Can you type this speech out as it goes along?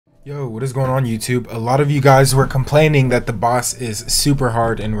Yo, what is going on YouTube? A lot of you guys were complaining that the boss is super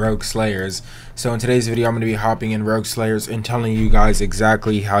hard in Rogue Slayers. So in today's video, I'm going to be hopping in Rogue Slayers and telling you guys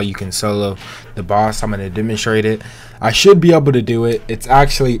exactly how you can solo the boss. I'm going to demonstrate it. I should be able to do it. It's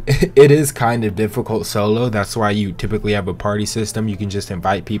actually, it is kind of difficult solo. That's why you typically have a party system. You can just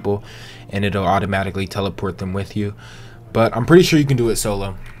invite people and it'll automatically teleport them with you. But I'm pretty sure you can do it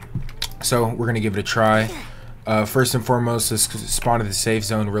solo. So we're going to give it a try. First and foremost, let's spawn to the safe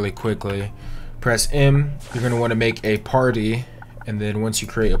zone really quickly. Press M. You're going to want to make a party, and then once you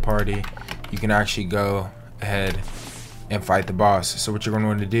create a party, you can actually go ahead and fight the boss. So what you're going to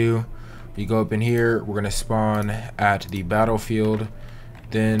want to do, you go up in here, we're going to spawn at the battlefield.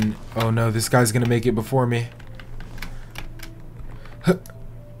 Then, oh no, this guy's going to make it before me.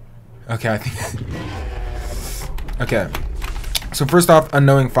 Okay, I think. Okay. So first off,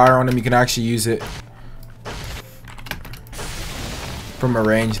 unknowing fire on him, you can actually use it from a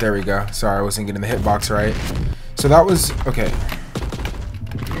range. There we go. Sorry, I wasn't getting the hitbox right. So that was okay.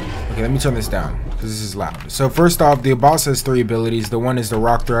 Okay, let me turn this down because this is loud. So first off, the boss has 3 abilities. The one is the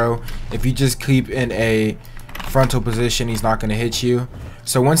rock throw. If you just keep in a frontal position, he's not going to hit you.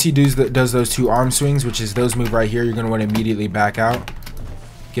 So once he does those 2 arm swings, which is those move right here, you're going to want to immediately back out.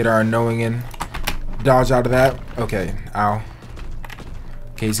 Get our unknowing in. Dodge out of that. Okay. Ow.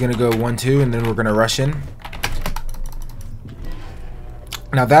 Okay, he's going to go 1-2, and then we're going to rush in.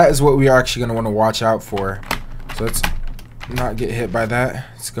 Now that is what we are actually going to want to watch out for. So let's not get hit by that.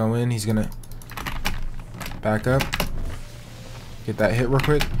 Let's go in. He's going to back up. Get that hit real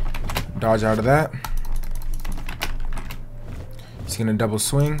quick. Dodge out of that. He's going to double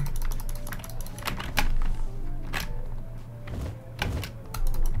swing.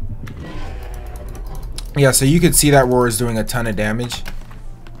 Yeah, so you could see that roar is doing a ton of damage.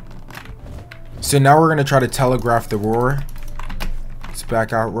 So now we're going to try to telegraph the roar.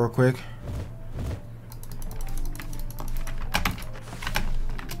 Back out real quick.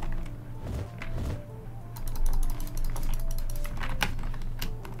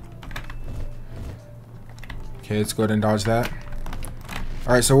 Okay, let's go ahead and dodge that.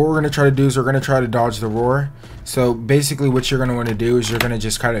 Alright, so what we're going to try to do is we're going to try to dodge the roar. So basically what you're going to want to do is you're going to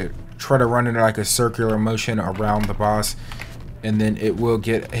just kind of try to run in like a circular motion around the boss, and then it will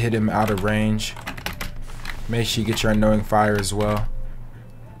hit him out of range. Make sure you get your unknowing fire as well.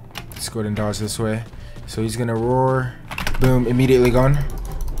 Let's go ahead and dodge this way. So he's gonna roar. Boom, immediately gone.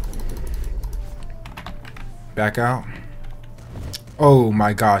 Back out. Oh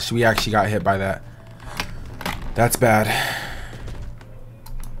my gosh, we actually got hit by that. That's bad.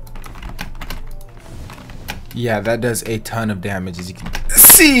 Yeah, that does a ton of damage, as you can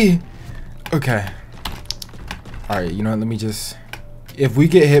see. Okay. Alright, you know what, let me just... If we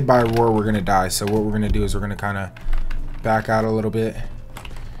get hit by a roar, we're gonna die. So what we're gonna do is we're gonna kind of back out a little bit.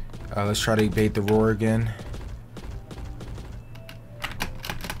 Let's try to bait the roar again.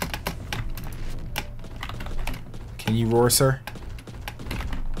 Can you roar, sir?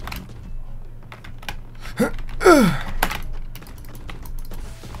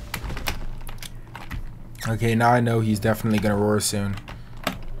 Okay, now I know he's definitely gonna roar soon.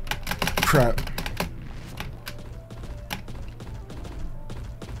 Crap.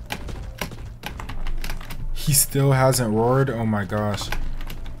 He still hasn't roared? Oh my gosh.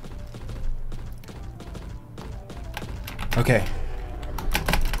 Okay.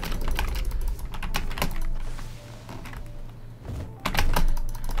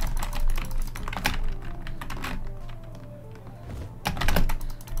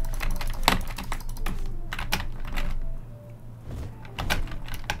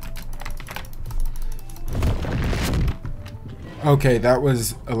 Okay, that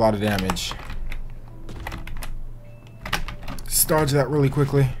was a lot of damage. Just dodge that really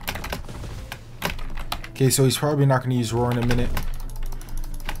quickly. Okay, so he's probably not going to use roar in a minute.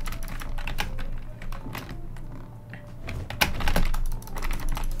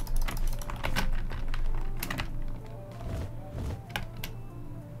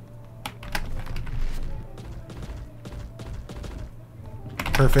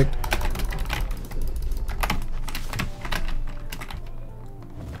 Perfect.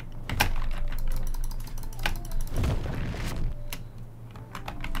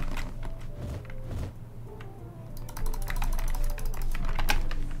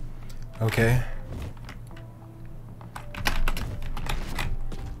 Okay.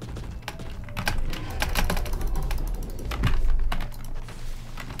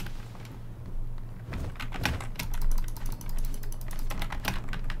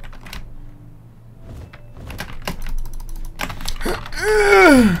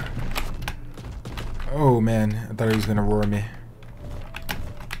 Oh man, I thought he was gonna roar me.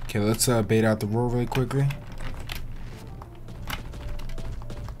 Okay, let's bait out the roar really quickly.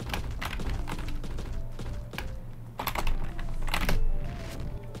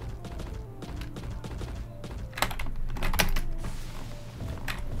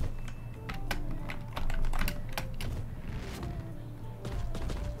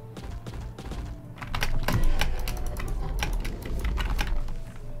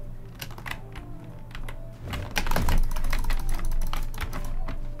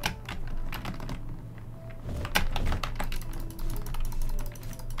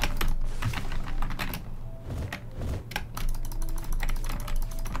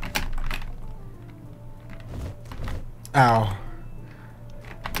 Ow.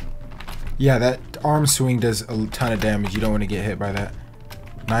 Yeah, that arm swing does a ton of damage. You don't want to get hit by that.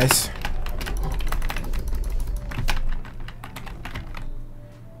 Nice.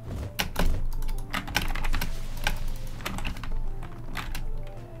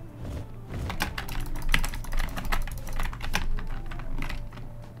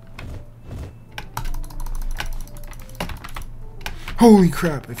 Holy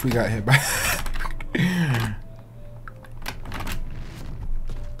crap, if we got hit by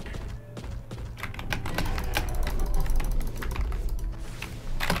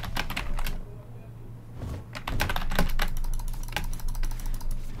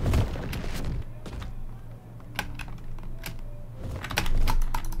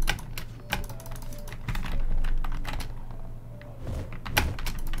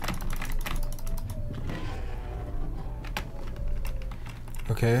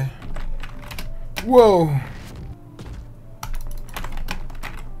Okay. Whoa.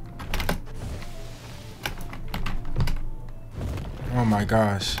 Oh my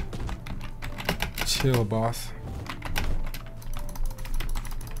gosh. Chill, boss.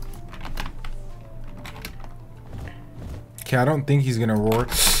 Okay, I don't think he's gonna roar.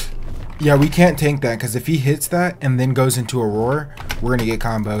 Yeah, we can't tank that because if he hits that and then goes into a roar, we're gonna get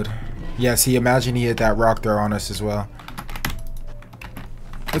comboed. Yeah, see, imagine he hit that rock throw on us as well.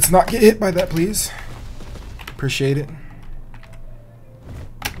 Let's not get hit by that, please. Appreciate it.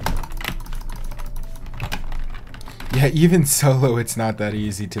 Yeah, even solo, it's not that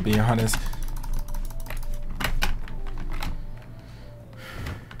easy, to be honest.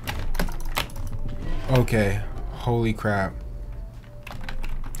 Okay. Holy crap.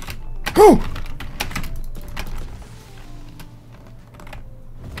 Oh!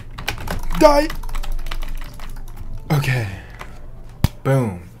 Die! Okay.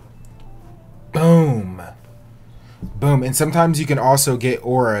 Boom. Boom. Boom. And sometimes you can also get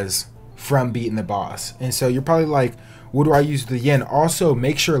auras from beating the boss. And so you're probably like, what do I use the yen? Also,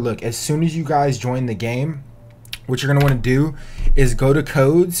 make sure, look, as soon as you guys join the game, what you're going to want to do is go to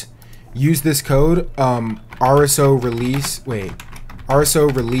codes, use this code, RSO release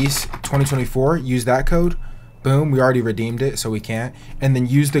 2024, use that code. Boom, we already redeemed it, so we can't. And then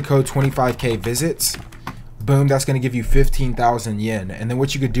use the code 25k visits. Boom, that's going to give you 15,000 yen. And then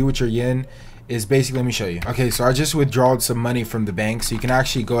what you could do with your yen is basically, let me show you. Okay, so I just withdrawed some money from the bank, so you can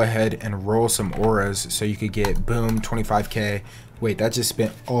actually go ahead and roll some auras, so you could get, boom, 25k. Wait, that just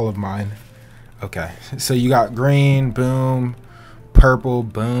spent all of mine. Okay, so you got green, boom, purple,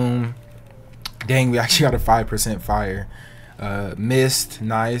 boom. Dang, we actually got a 5% fire. Mist,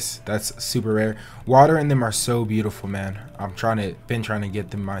 nice, that's super rare. Water in them are so beautiful, man. Been trying to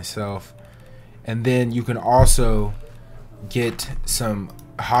get them myself. And then you can also get some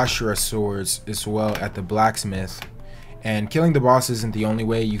Hashira swords as well at the blacksmith. And killing the boss isn't the only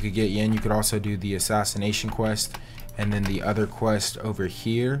way you could get yen. You could also do the assassination quest and then the other quest over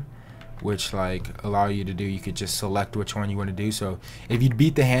here, which like allow you to do, you could just select which one you want to do. So if you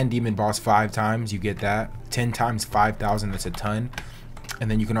beat the hand demon boss 5 times, you get that. 10 times 5,000, that's a ton.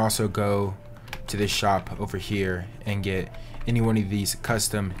 And then you can also go to this shop over here and get any one of these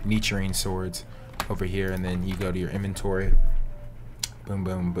custom Nichiren swords over here, and then you go to your inventory, boom,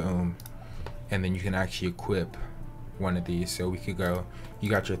 boom, boom, and then you can actually equip one of these. So we could go, you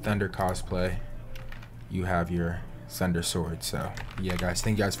got your Thunder cosplay, you have your Thunder sword. So yeah guys,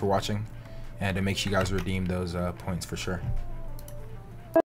 thank you guys for watching, and make sure you guys redeem those points for sure.